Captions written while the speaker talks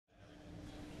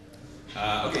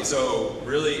Okay, so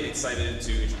really excited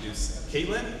to introduce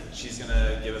Caitlin. She's going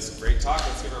to give us a great talk.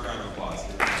 Let's give her a round of applause.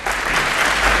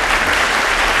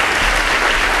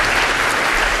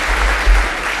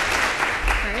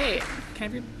 All right. Can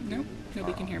everyone? No?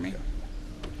 Nobody can hear me.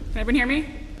 Can everyone hear me?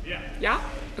 Yeah. Yeah?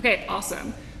 Okay,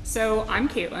 awesome. So I'm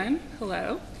Caitlin.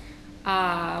 Hello.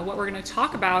 What we're going to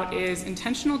talk about is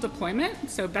intentional deployment,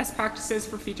 so best practices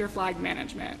for feature flag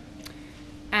management.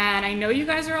 And I know you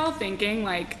guys are all thinking,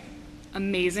 like,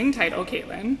 amazing title,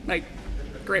 Caitlin, like,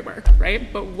 great work,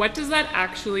 right? But what does that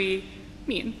actually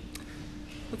mean?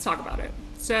 Let's talk about it.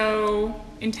 So,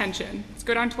 intention. Let's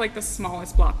go down to like the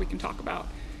smallest block we can talk about.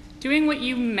 Doing what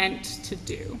you meant to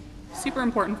do. Super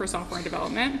important for software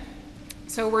development.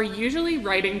 So we're usually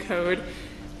writing code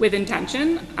with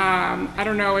intention. I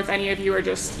don't know if any of you are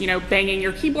just, banging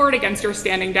your keyboard against your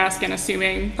standing desk and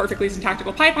assuming perfectly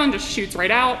syntactical Python just shoots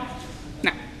right out.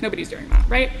 No, nobody's doing that,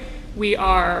 right? We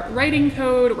are writing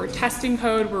code, we're testing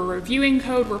code, we're reviewing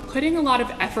code, we're putting a lot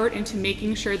of effort into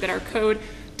making sure that our code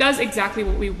does exactly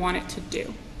what we want it to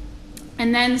do.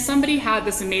 And then somebody had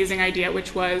this amazing idea,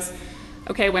 which was,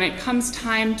 okay, when it comes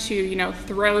time to,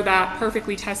 throw that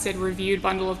perfectly tested, reviewed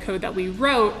bundle of code that we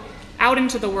wrote out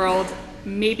into the world,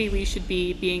 maybe we should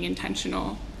be being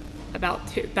intentional about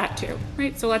that too,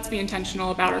 right? So let's be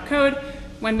intentional about our code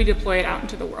when we deploy it out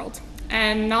into the world.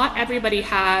 And not everybody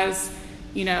has,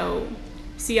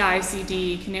 CI,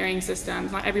 CD, canarying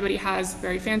systems. Not everybody has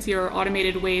very fancy or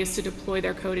automated ways to deploy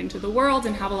their code into the world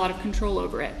and have a lot of control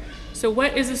over it. So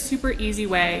what is a super easy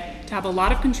way to have a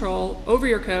lot of control over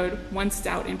your code once it's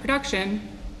out in production?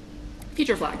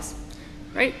 Feature flags,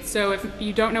 right? So if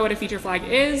you don't know what a feature flag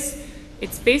is,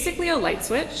 it's basically a light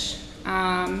switch.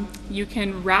 You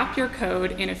can wrap your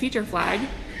code in a feature flag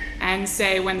and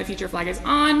say when the feature flag is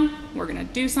on, we're gonna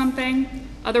do something.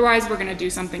 Otherwise, we're gonna do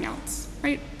something else,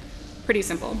 right? Pretty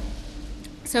simple.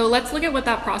 So let's look at what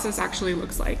that process actually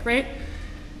looks like, right?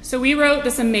 So we wrote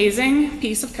this amazing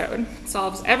piece of code. It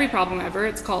solves every problem ever.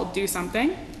 It's called do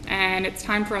something, and it's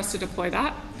time for us to deploy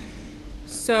that.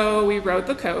 So we wrote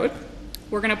the code.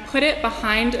 We're gonna put it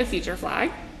behind a feature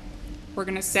flag. We're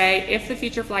gonna say if the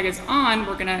feature flag is on,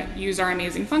 we're gonna use our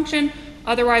amazing function.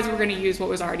 Otherwise, we're gonna use what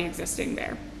was already existing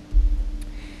there.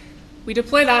 We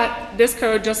deploy this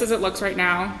code just as it looks right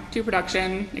now to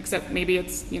production, except maybe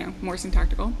it's more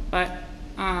syntactical. But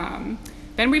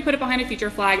then we put it behind a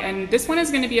feature flag, and this one is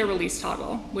going to be a release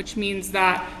toggle, which means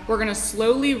that we're going to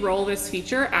slowly roll this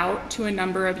feature out to a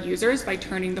number of users by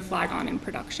turning the flag on in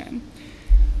production.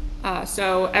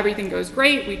 So everything goes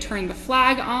great. We turn the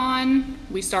flag on.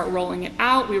 We start rolling it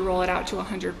out. We roll it out to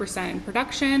 100% in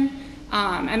production.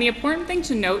 And the important thing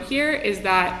to note here is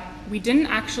that we didn't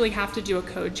actually have to do a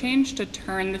code change to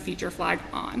turn the feature flag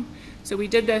on. So we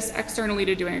did this externally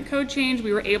to doing a code change.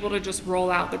 We were able to just roll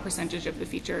out the percentage of the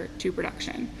feature to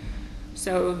production.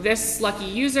 So this lucky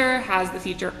user has the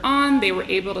feature on. They were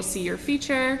able to see your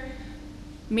feature.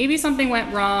 Maybe something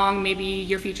went wrong. Maybe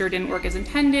your feature didn't work as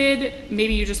intended.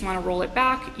 Maybe you just want to roll it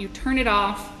back. You turn it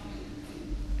off,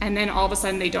 and then all of a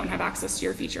sudden they don't have access to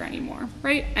your feature anymore,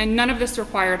 right? And none of this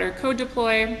required a code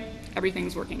deploy.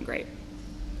 Everything's working great.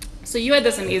 So you had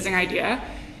this amazing idea.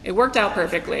 It worked out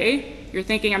perfectly. You're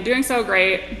thinking, I'm doing so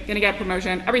great, gonna get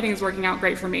promotion, everything's working out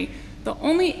great for me. The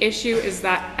only issue is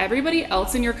that everybody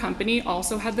else in your company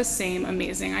also had the same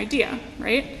amazing idea,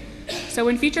 right? So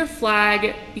when feature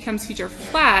flag becomes feature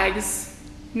flags,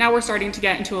 now we're starting to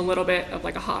get into a little bit of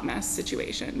like a hot mess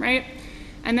situation, right?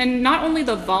 And then not only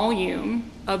the volume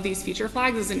of these feature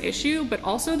flags is an issue, but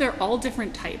also they're all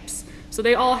different types. So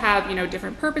they all have,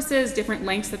 different purposes, different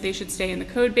lengths that they should stay in the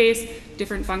code base,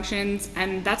 different functions,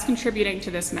 and that's contributing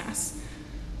to this mess.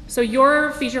 So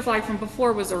your feature flag from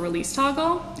before was a release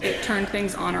toggle. It turned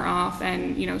things on or off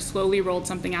and, slowly rolled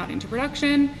something out into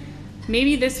production.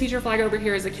 Maybe this feature flag over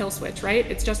here is a kill switch, right?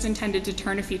 It's just intended to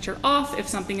turn a feature off if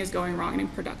something is going wrong in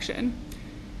production.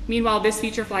 Meanwhile, this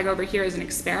feature flag over here is an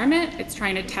experiment. It's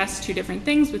trying to test two different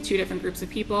things with two different groups of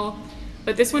people.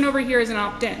 But this one over here is an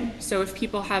opt-in. So if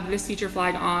people have this feature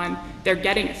flag on, they're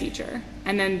getting a feature.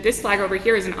 And then this flag over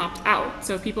here is an opt-out.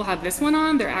 So if people have this one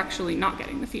on, they're actually not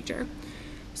getting the feature.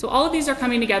 So all of these are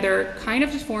coming together kind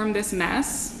of to form this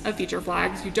mess of feature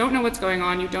flags. You don't know what's going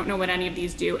on. You don't know what any of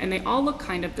these do. And they all look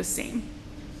kind of the same.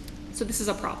 So this is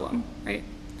a problem, right?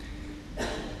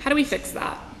 How do we fix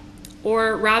that?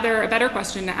 Or rather, a better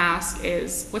question to ask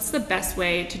is, what's the best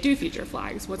way to do feature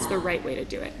flags? What's the right way to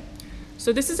do it?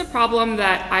 So this is a problem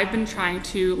that I've been trying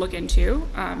to look into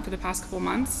for the past couple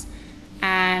months.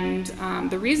 And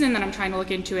the reason that I'm trying to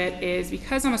look into it is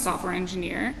because I'm a software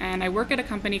engineer and I work at a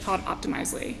company called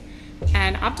Optimizely.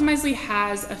 And Optimizely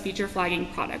has a feature flagging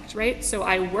product, right? So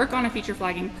I work on a feature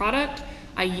flagging product,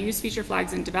 I use feature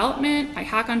flags in development, I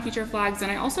hack on feature flags,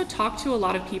 and I also talk to a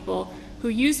lot of people who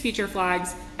use feature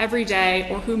flags every day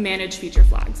or who manage feature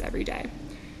flags every day.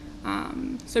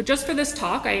 So just for this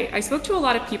talk, I spoke to a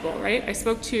lot of people, right? I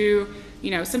spoke to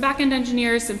some back-end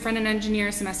engineers, some front-end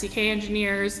engineers, some SDK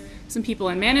engineers, some people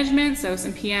in management, so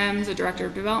some PMs, a director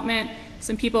of development,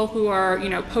 some people who are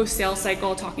post-sales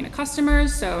cycle talking to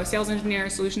customers, so a sales engineer,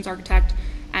 solutions architect,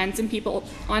 and some people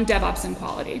on DevOps and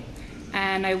quality.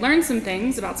 And I learned some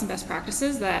things about some best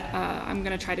practices that I'm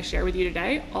going to try to share with you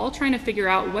today, all trying to figure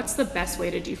out what's the best way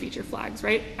to do feature flags,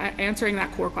 right? Answering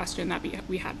that core question that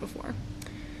we had before.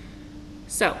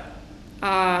 So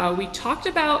we talked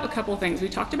about a couple things. We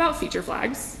talked about feature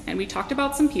flags, and we talked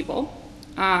about some people.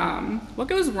 What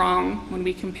goes wrong when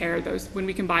we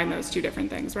combine those two different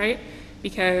things, right?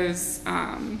 Because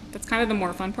that's kind of the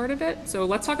more fun part of it. So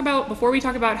let's talk about, before we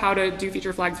talk about how to do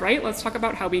feature flags right, let's talk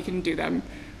about how we can do them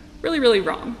really, really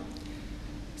wrong.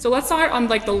 So let's start on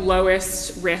like the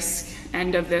lowest risk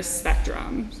end of this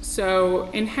spectrum. So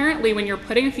inherently, when you're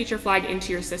putting a feature flag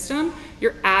into your system,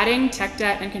 you're adding tech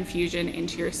debt and confusion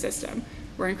into your system.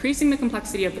 We're increasing the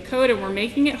complexity of the code, and we're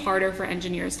making it harder for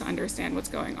engineers to understand what's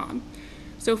going on.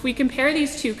 So if we compare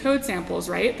these two code samples,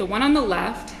 right, the one on the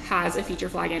left has a feature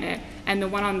flag in it, and the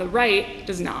one on the right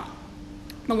does not.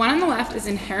 The one on the left is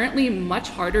inherently much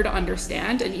harder to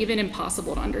understand and even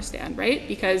impossible to understand, right?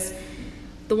 Because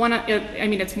the one,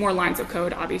 it's more lines of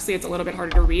code, obviously, it's a little bit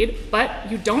harder to read, but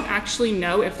you don't actually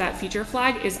know if that feature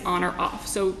flag is on or off.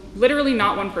 So literally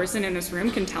not one person in this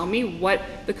room can tell me what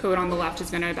the code on the left is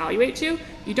going to evaluate to.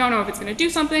 You don't know if it's going to do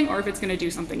something or if it's going to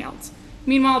do something else.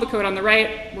 Meanwhile, the code on the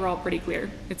right, we're all pretty clear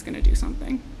it's going to do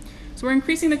something. So we're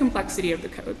increasing the complexity of the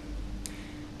code.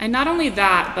 And not only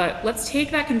that, but let's take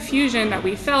that confusion that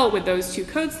we felt with those two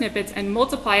code snippets and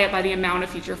multiply it by the amount of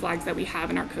feature flags that we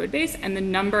have in our code base and the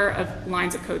number of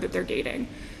lines of code that they're gating.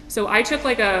 So I took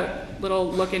like a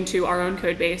little look into our own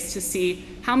code base to see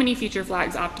how many feature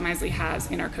flags Optimizely has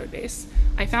in our code base.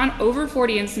 I found over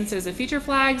 40 instances of feature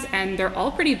flags, and they're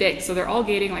all pretty big, so they're all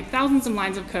gating like thousands of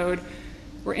lines of code.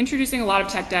 We're introducing a lot of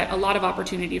tech debt, a lot of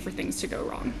opportunity for things to go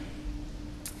wrong.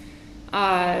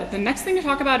 The next thing to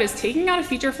talk about is taking out a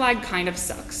feature flag kind of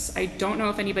sucks. I don't know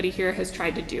if anybody here has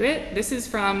tried to do it. This is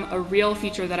from a real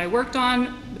feature that I worked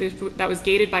on that was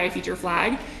gated by a feature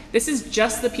flag. This is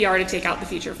just the PR to take out the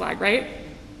feature flag, right?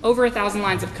 Over 1,000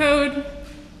 lines of code,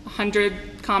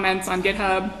 100 comments on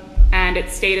GitHub, and it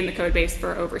stayed in the code base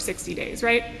for over 60 days,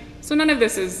 right? So none of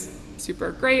this is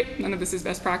super great, none of this is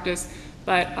best practice,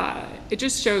 but it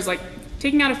just shows like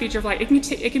taking out a feature flag,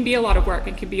 it can be a lot of work,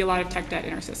 it can be a lot of tech debt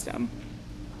in our system.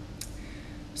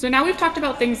 So now we've talked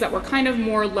about things that were kind of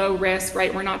more low risk,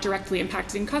 right? We're not directly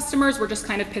impacting customers, we're just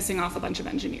kind of pissing off a bunch of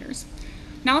engineers.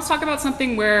 Now let's talk about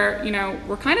something where,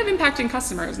 we're kind of impacting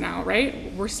customers now,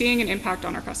 right? We're seeing an impact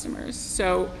on our customers.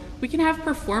 So we can have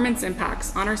performance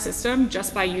impacts on our system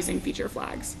just by using feature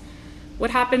flags. What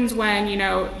happens when,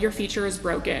 your feature is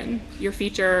broken, your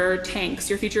feature tanks,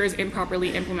 your feature is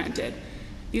improperly implemented?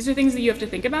 These are things that you have to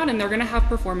think about, and they're going to have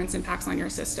performance impacts on your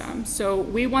system. So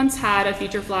we once had a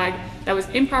feature flag that was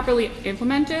improperly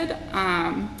implemented.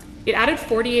 It added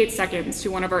 48 seconds to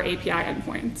one of our API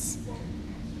endpoints.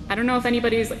 I don't know if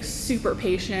anybody's like super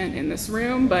patient in this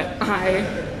room, but I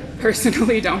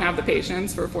personally don't have the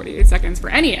patience for 48 seconds for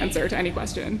any answer to any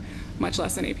question, much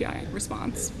less an API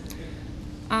response.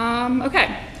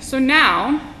 Okay, so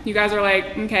now you guys are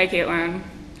like, okay, Caitlin,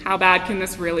 how bad can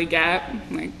this really get?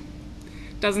 Like,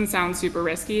 doesn't sound super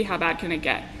risky. How bad can it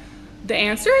get? The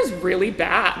answer is really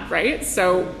bad, right?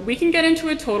 So we can get into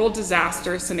a total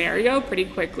disaster scenario pretty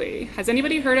quickly. Has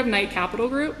anybody heard of Knight Capital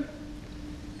Group?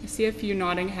 I see a few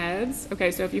nodding heads. Okay,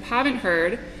 so if you haven't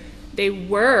heard, they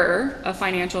were a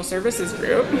financial services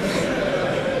group.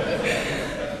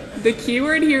 The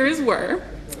keyword here is were.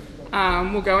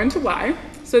 We'll go into why.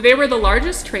 So they were the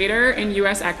largest trader in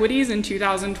US equities in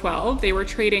 2012. They were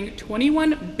trading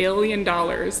 $21 billion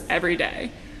every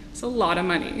day. It's a lot of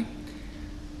money.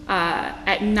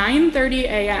 At 9:30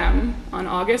 a.m. on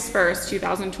August 1st,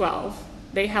 2012,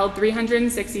 they held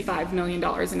 $365 million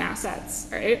in assets,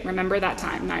 right? Remember that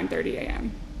time, 9:30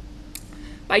 a.m.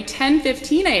 By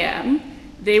 10:15 a.m.,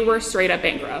 they were straight up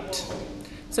bankrupt.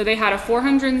 So they had a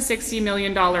 $460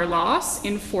 million loss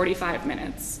in 45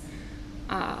 minutes.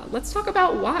 Let's talk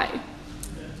about why.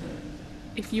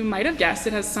 If you might have guessed,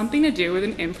 it has something to do with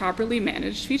an improperly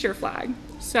managed feature flag.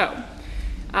 So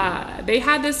they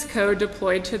had this code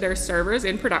deployed to their servers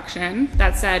in production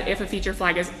that said if a feature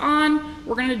flag is on,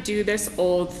 we're going to do this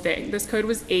old thing. This code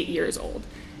was 8 years old.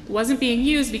 It wasn't being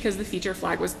used because the feature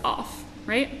flag was off,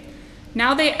 right?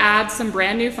 Now they add some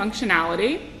brand new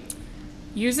functionality,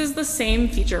 uses the same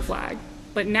feature flag,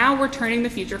 but now we're turning the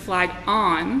feature flag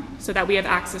on so that we have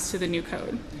access to the new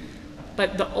code.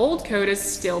 But the old code is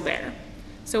still there.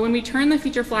 So when we turn the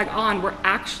feature flag on, we're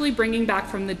actually bringing back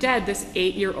from the dead this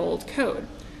 8-year-old code.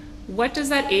 What does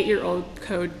that 8-year-old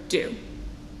code do?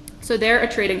 So they're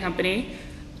a trading company.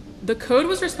 The code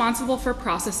was responsible for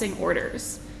processing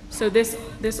orders. So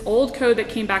this old code that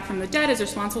came back from the dead is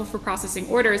responsible for processing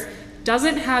orders,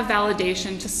 doesn't have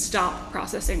validation to stop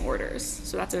processing orders.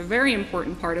 So that's a very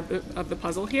important part of the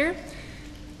puzzle here.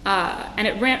 And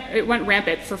it went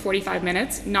rampant for 45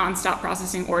 minutes, nonstop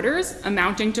processing orders,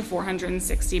 amounting to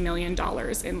 $460 million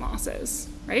in losses,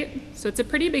 right? So it's a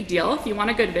pretty big deal. If you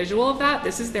want a good visual of that,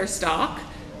 this is their stock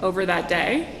over that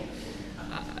day.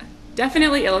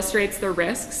 Definitely illustrates the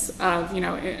risks of,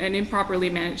 an improperly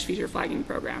managed feature flagging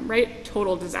program, right?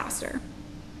 Total disaster.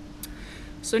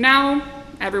 So now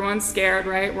everyone's scared,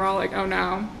 right? We're all like, oh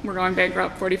no, we're going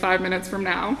bankrupt 45 minutes from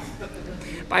now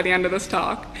by the end of this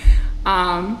talk.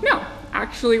 No,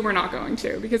 actually we're not going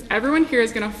to, because everyone here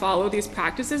is going to follow these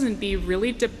practices and be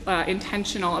really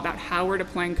intentional about how we're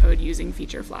deploying code using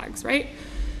feature flags, right?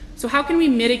 So how can we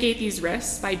mitigate these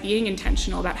risks by being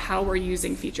intentional about how we're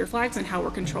using feature flags and how we're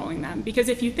controlling them? Because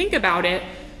if you think about it,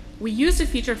 we used a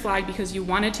feature flag because you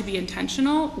wanted to be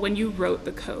intentional when you wrote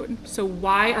the code. So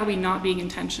why are we not being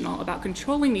intentional about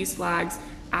controlling these flags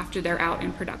after they're out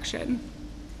in production?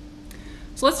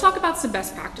 So let's talk about some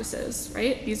best practices,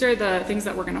 right? These are the things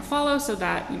that we're going to follow so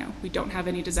that we don't have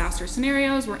any disaster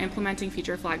scenarios. We're implementing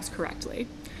feature flags correctly.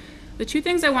 The two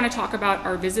things I want to talk about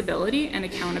are visibility and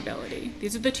accountability.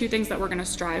 These are the two things that we're going to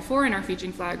strive for in our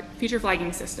feature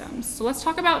flagging systems. So let's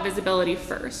talk about visibility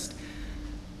first.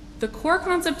 The core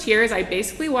concept here is I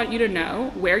basically want you to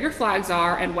know where your flags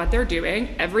are and what they're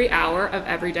doing every hour of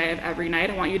every day of every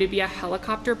night. I want you to be a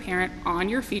helicopter parent on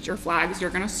your feature flags. You're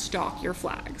going to stalk your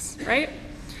flags, right?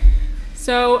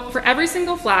 So for every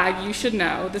single flag, you should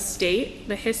know the state,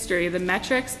 the history, the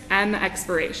metrics, and the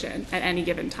expiration at any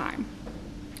given time.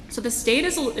 So the state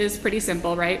is pretty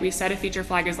simple, right? We said a feature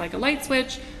flag is like a light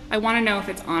switch. I want to know if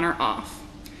it's on or off.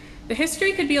 The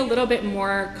history could be a little bit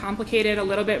more complicated, a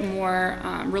little bit more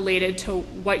related to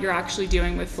what you're actually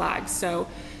doing with flags. So,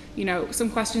 some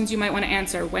questions you might want to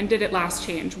answer. When did it last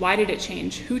change? Why did it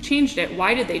change? Who changed it?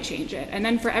 Why did they change it? And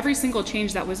then for every single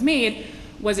change that was made,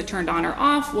 was it turned on or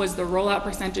off? Was the rollout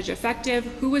percentage effective?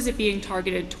 Who was it being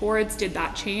targeted towards? Did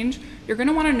that change? You're going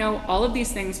to want to know all of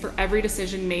these things for every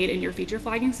decision made in your feature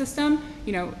flagging system,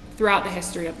 throughout the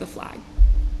history of the flag.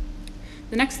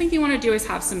 The next thing you want to do is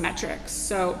have some metrics.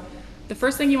 So the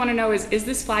first thing you want to know is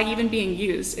this flag even being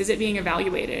used? Is it being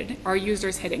evaluated? Are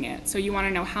users hitting it? So you want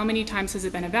to know how many times has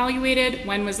it been evaluated?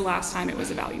 When was the last time it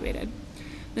was evaluated?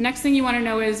 The next thing you want to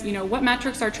know is, what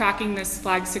metrics are tracking this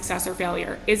flag's success or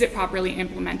failure? Is it properly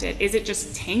implemented? Is it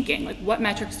just tanking? Like, what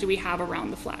metrics do we have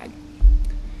around the flag?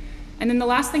 And then the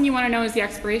last thing you want to know is the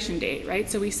expiration date, right?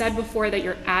 So we said before that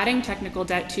you're adding technical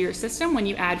debt to your system when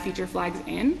you add feature flags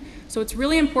in. So it's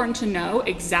really important to know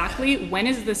exactly when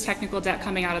is this technical debt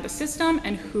coming out of the system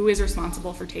and who is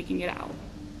responsible for taking it out.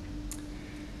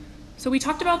 So we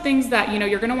talked about things that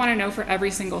you're going to want to know for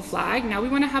every single flag. Now we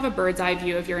want to have a bird's eye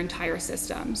view of your entire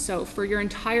system. So for your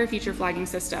entire feature flagging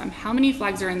system, how many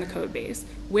flags are in the code base?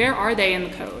 Where are they in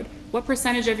the code? What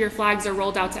percentage of your flags are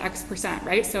rolled out to X%,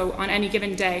 right? So on any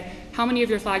given day, how many of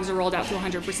your flags are rolled out to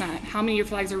 100%? How many of your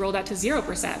flags are rolled out to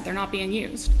 0%? They're not being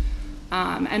used.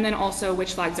 And then also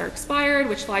which flags are expired,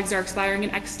 which flags are expiring in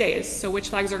X days. So which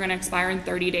flags are going to expire in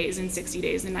 30 days, in 60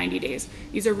 days, in 90 days.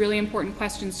 These are really important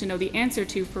questions to know the answer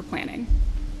to for planning.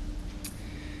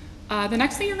 The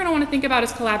next thing you're going to want to think about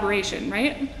is collaboration,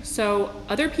 right? So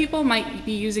other people might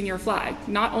be using your flag,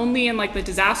 not only in like the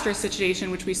disastrous situation,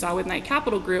 which we saw with Knight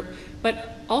Capital Group,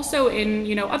 but also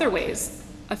in other ways.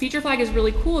 A feature flag is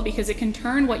really cool because it can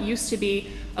turn what used to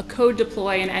be a code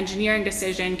deploy, an engineering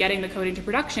decision, getting the code into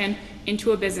production,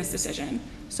 into a business decision.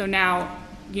 So now,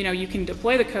 you can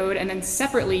deploy the code and then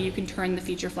separately you can turn the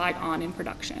feature flag on in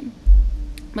production.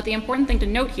 But the important thing to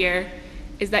note here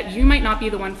is that you might not be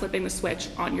the one flipping the switch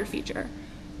on your feature.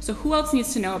 So who else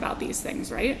needs to know about these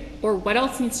things, right? Or what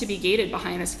else needs to be gated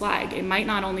behind this flag? It might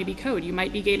not only be code. You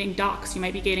might be gating docs. You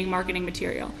might be gating marketing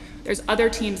material. There's other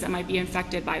teams that might be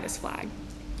infected by this flag.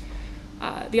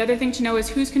 The other thing to know is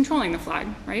who's controlling the flag,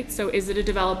 right? So is it a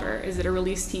developer? Is it a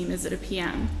release team? Is it a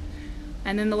PM?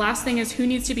 And then the last thing is who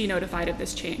needs to be notified of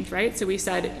this change, right? So we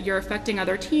said you're affecting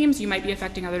other teams, you might be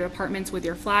affecting other departments with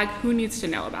your flag, who needs to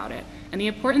know about it? And the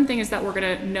important thing is that we're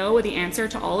gonna know the answer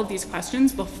to all of these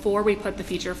questions before we put the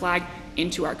feature flag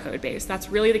into our code base. That's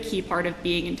really the key part of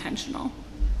being intentional.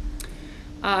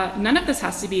 None of this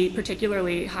has to be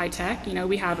particularly high tech. You know,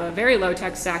 we have a very low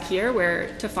tech stack here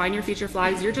where to find your feature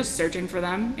flags, you're just searching for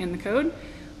them in the code.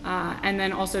 And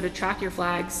then also to track your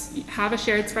flags, have a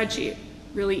shared spreadsheet,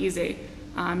 really easy.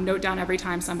 Note down every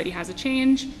time somebody has a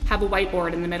change, have a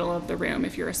whiteboard in the middle of the room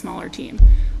if you're a smaller team.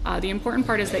 The important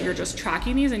part is that you're just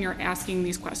tracking these and you're asking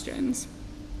these questions.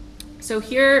 So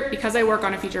here, because I work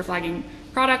on a feature flagging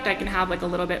product, I can have like a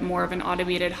little bit more of an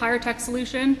automated higher tech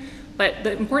solution. But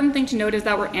the important thing to note is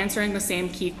that we're answering the same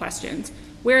key questions.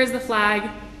 Where is the flag?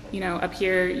 You know, up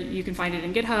here, you can find it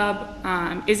in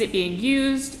GitHub. Is it being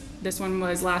used? This one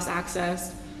was last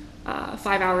accessed 5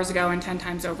 hours ago and 10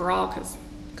 times overall, because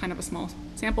kind of a small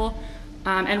sample.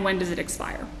 And when does it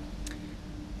expire?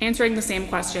 Answering the same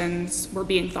questions, we're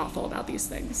being thoughtful about these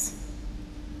things.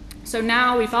 So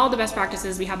now we follow the best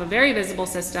practices, we have a very visible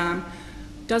system.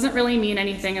 Doesn't really mean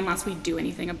anything unless we do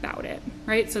anything about it,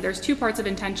 right? So there's two parts of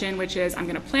intention, which is I'm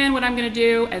gonna plan what I'm gonna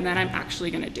do, and then I'm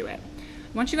actually gonna do it.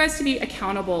 I want you guys to be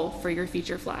accountable for your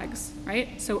feature flags,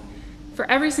 right? So for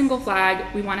every single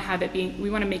flag, we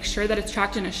wanna make sure that it's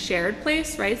tracked in a shared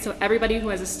place, right? So everybody who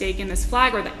has a stake in this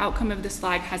flag or the outcome of this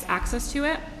flag has access to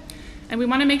it. And we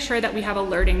wanna make sure that we have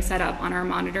alerting set up on our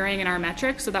monitoring and our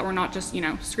metrics so that we're not just, you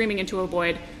know, screaming into a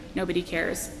void, nobody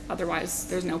cares, otherwise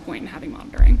there's no point in having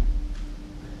monitoring.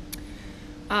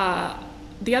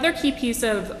 The other key piece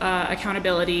of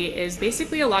accountability is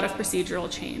basically a lot of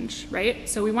procedural change, right?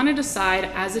 So we want to decide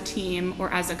as a team or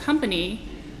as a company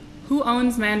who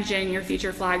owns managing your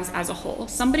feature flags as a whole.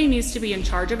 Somebody needs to be in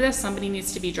charge of this, somebody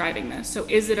needs to be driving this. So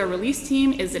is it a release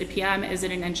team, is it a PM, is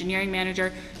it an engineering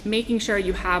manager? Making sure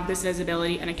you have this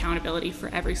visibility and accountability for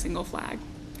every single flag.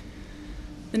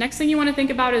 The next thing you want to think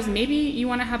about is maybe you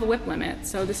want to have a WIP limit.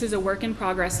 So this is a work in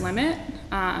progress limit.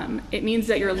 It means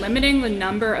that you're limiting the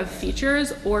number of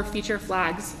features or feature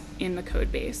flags in the code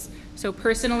base. So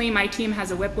personally, my team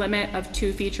has a WIP limit of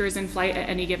 2 features in flight at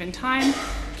any given time.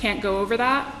 Can't go over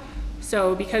that.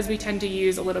 So because we tend to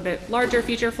use a little bit larger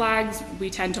feature flags, we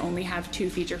tend to only have 2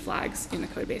 feature flags in the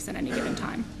code base at any given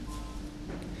time.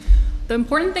 The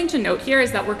important thing to note here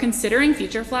is that we're considering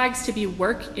feature flags to be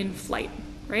work in flight.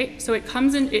 Right? So it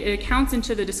counts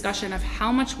into the discussion of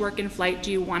how much work in flight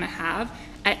do you want to have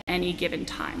at any given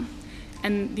time.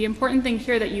 And the important thing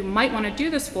here that you might want to do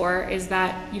this for is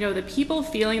that, you know, the people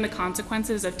feeling the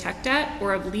consequences of tech debt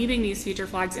or of leaving these feature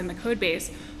flags in the code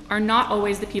base are not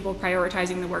always the people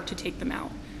prioritizing the work to take them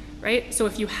out, right? So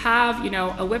if you have, you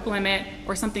know, a WIP limit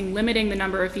or something limiting the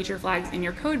number of feature flags in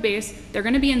your code base, they're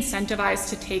going to be incentivized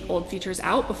to take old features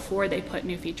out before they put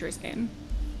new features in.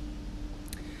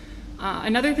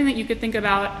 Another thing that you could think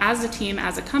about as a team,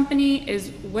 as a company, is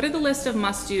what are the list of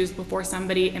must-dos before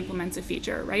somebody implements a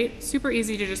feature, right? Super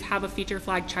easy to just have a feature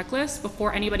flag checklist.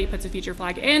 Before anybody puts a feature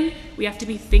flag in, we have to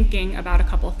be thinking about a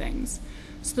couple things.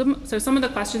 So some of the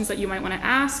questions that you might want to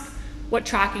ask, what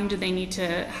tracking do they need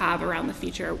to have around the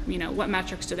feature? You know, what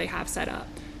metrics do they have set up?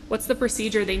 What's the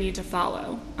procedure they need to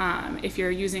follow? If you're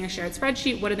using a shared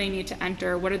spreadsheet, what do they need to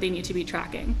enter? What do they need to be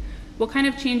tracking? What kind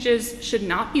of changes should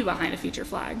not be behind a feature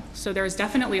flag? So there's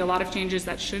definitely a lot of changes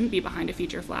that shouldn't be behind a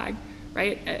feature flag,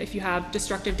 right? If you have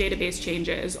destructive database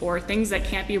changes or things that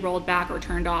can't be rolled back or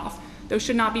turned off, those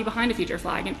should not be behind a feature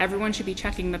flag, and everyone should be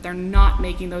checking that they're not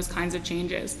making those kinds of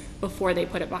changes before they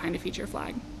put it behind a feature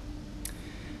flag.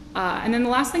 And then the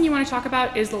last thing you want to talk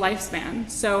about is the lifespan.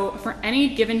 So for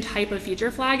any given type of feature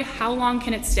flag, how long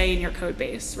can it stay in your code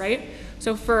base, right?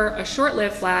 So for a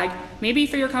short-lived flag, maybe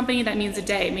for your company that means a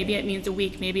day, maybe it means a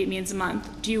week, maybe it means a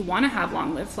month. Do you want to have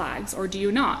long-lived flags or do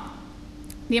you not?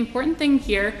 The important thing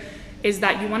here is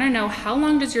that you want to know how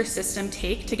long does your system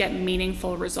take to get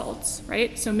meaningful results,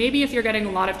 right? So maybe if you're getting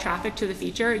a lot of traffic to the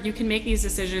feature, you can make these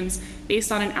decisions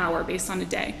based on an hour, based on a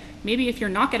day. Maybe if you're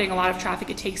not getting a lot of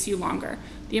traffic, it takes you longer.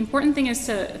 The important thing is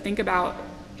to think about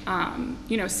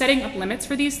you know, setting up limits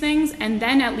for these things, and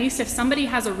then at least if somebody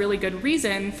has a really good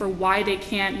reason for why they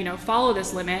can't, you know, follow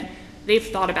this limit, they've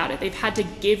thought about it. They've had to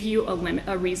give you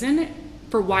a reason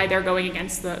for why they're going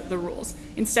against the rules,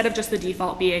 instead of just the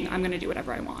default being, I'm going to do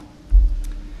whatever I want.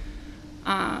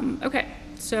 Okay,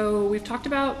 so we've talked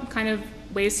about kind of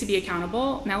ways to be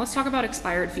accountable. Now let's talk about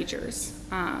expired features.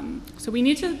 So we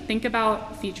need to think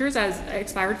about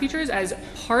expired features as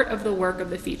part of the work of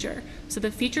the feature. So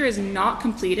the feature is not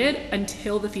completed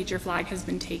until the feature flag has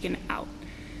been taken out.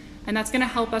 And that's going to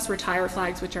help us retire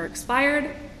flags which are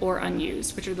expired or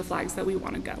unused, which are the flags that we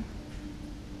want to go.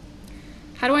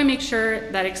 How do I make sure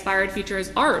that expired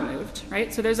features are removed,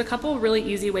 right? So there's a couple really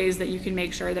easy ways that you can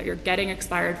make sure that you're getting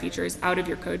expired features out of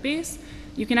your code base.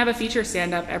 You can have a feature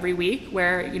stand up every week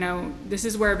where, this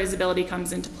is where visibility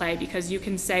comes into play, because you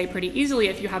can say pretty easily,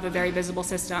 if you have a very visible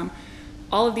system,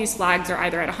 all of these flags are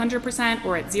either at 100%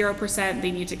 or at 0%.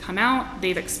 They need to come out.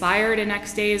 They've expired in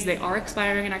X days. They are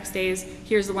expiring in X days.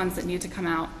 Here's the ones that need to come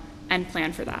out, and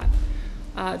plan for that.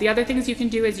 The other things you can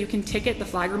do is you can ticket the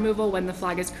flag removal when the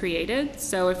flag is created.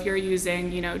 So if you're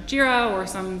using, Jira or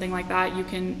something like that, you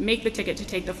can make the ticket to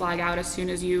take the flag out as soon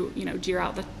as you, Jira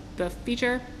out the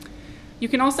feature. You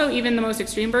can also, even the most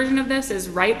extreme version of this is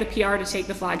write the PR to take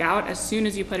the flag out as soon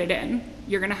as you put it in.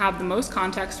 You're going to have the most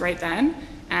context right then,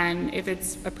 and if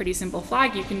it's a pretty simple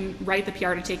flag, you can write the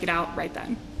PR to take it out right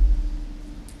then.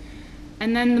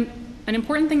 And then an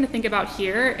important thing to think about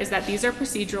here is that these are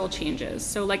procedural changes.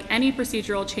 So like any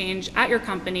procedural change at your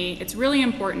company, it's really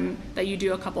important that you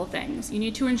do a couple things. You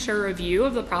need to ensure review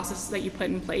of the process that you put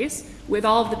in place with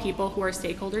all of the people who are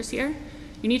stakeholders here.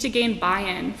 You need to gain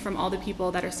buy-in from all the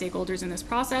people that are stakeholders in this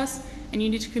process, and you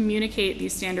need to communicate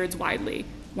these standards widely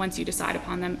once you decide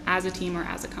upon them as a team or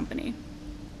as a company.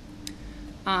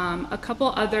 A couple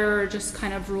other just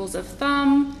kind of rules of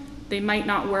thumb. They might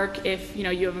not work if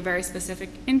you have a very specific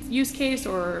use case,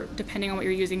 or depending on what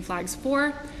you're using flags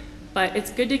for, but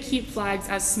it's good to keep flags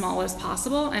as small as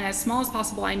possible. And as small as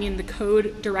possible, I mean the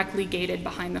code directly gated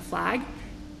behind the flag.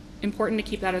 Important to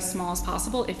keep that as small as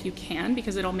possible if you can,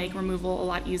 because it'll make removal a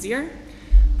lot easier.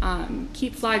 Try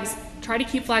to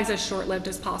keep flags as short-lived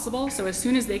as possible. So as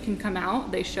soon as they can come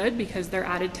out, they should, because they're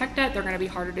added tech debt, they're going to be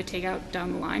harder to take out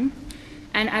down the line.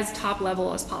 And as top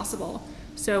level as possible.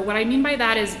 So what I mean by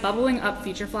that is bubbling up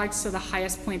feature flags to the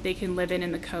highest point they can live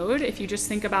in the code. If you just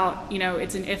think about,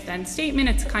 it's an if-then statement,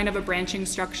 it's kind of a branching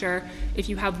structure. If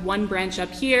you have one branch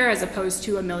up here as opposed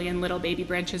to a million little baby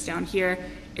branches down here,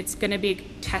 it's going to be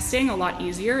testing a lot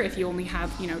easier if you only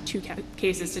have, 2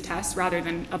 cases to test rather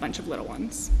than a bunch of little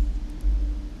ones.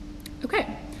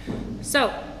 Okay,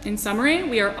 so in summary,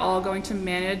 we are all going to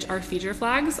manage our feature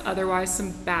flags, otherwise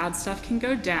some bad stuff can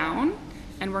go down.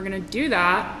 And we're going to do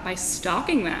that by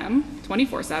stalking them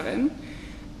 24/7.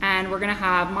 And we're going to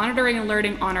have monitoring and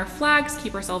alerting on our flags,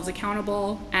 keep ourselves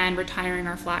accountable, and retiring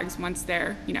our flags once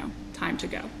they're, time to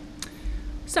go.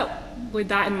 So with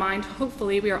that in mind,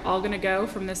 hopefully we are all going to go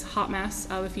from this hot mess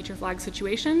of a feature flag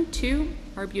situation to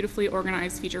our beautifully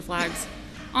organized feature flags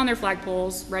on their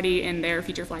flagpoles, ready in their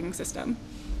feature flagging system.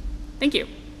 Thank you.